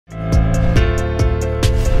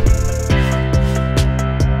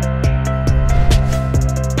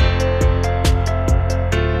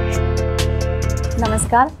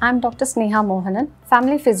Namaskar, I am Dr. Sneha Mohanan,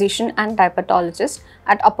 family physician and diabetologist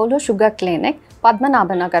at Apollo Sugar Clinic,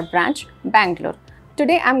 Padmanabha Nagar branch, Bangalore.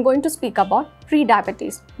 Today I am going to speak about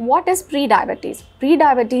prediabetes. What is prediabetes?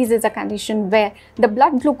 Prediabetes is a condition where the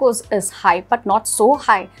blood glucose is high but not so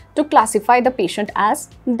high to classify the patient as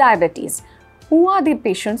diabetes. Who are the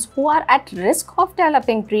patients who are at risk of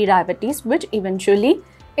developing prediabetes, which eventually,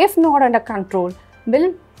 if not under control,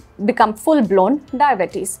 will become full-blown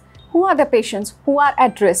diabetes? Who are the patients who are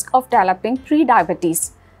at risk of developing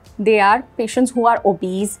prediabetes? They are patients who are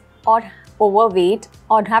obese or overweight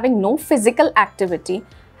or having no physical activity,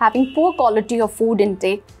 having poor quality of food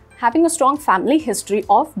intake, having a strong family history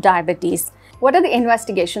of diabetes. What are the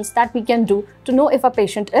investigations that we can do to know if a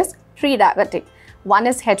patient is pre-diabetic? One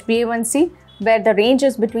is HbA1c, where the range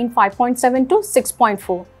is between 5.7 to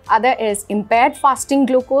 6.4. Other is impaired fasting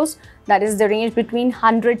glucose, that is the range between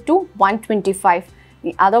 100 to 125.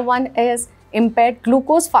 The other one is impaired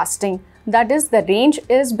glucose fasting, that is the range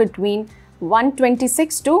is between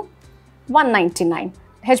 126 to 199.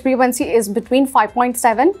 HbA1c is between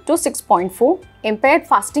 5.7 to 6.4. Impaired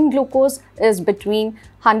fasting glucose is between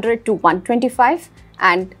 100 to 125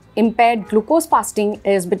 and impaired glucose fasting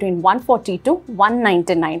is between 140 to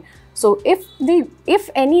 199. So if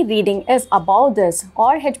any reading is above this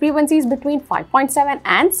or HbA1c is between 5.7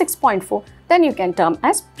 and 6.4, then you can term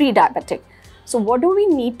as pre-diabetic. So what do we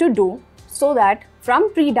need to do so that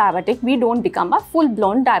from pre-diabetic we don't become a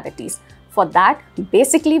full-blown diabetes? For that,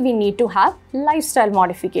 basically we need to have lifestyle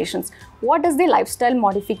modifications. What does the lifestyle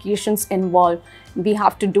modifications involve? We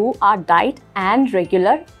have to do our diet and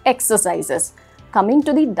regular exercises. Coming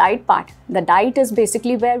to the diet part, the diet is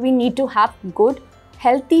basically where we need to have good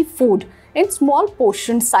healthy food in small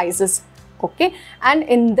portion sizes, okay? And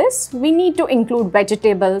in this we need to include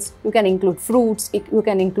vegetables, you can include fruits, you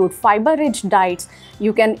can include fiber rich diets,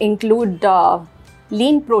 you can include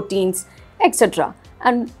lean proteins, etc.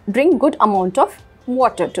 and drink good amount of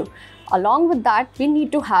water too. Along with that, we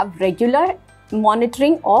need to have regular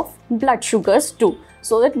monitoring of blood sugars too,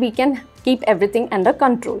 so that we can keep everything under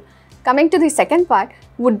control. Coming to the second part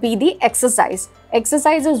would be the exercise.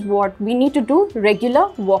 Exercise is what we need to do: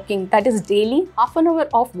 regular walking, that is daily half an hour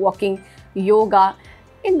of walking, yoga.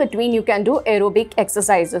 In between you can do aerobic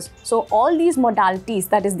exercises. So all these modalities,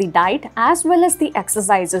 that is the diet as well as the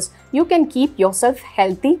exercises, you can keep yourself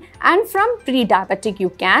healthy, and from pre-diabetic you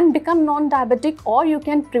can become non-diabetic or you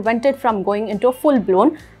can prevent it from going into a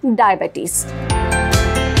full-blown diabetes.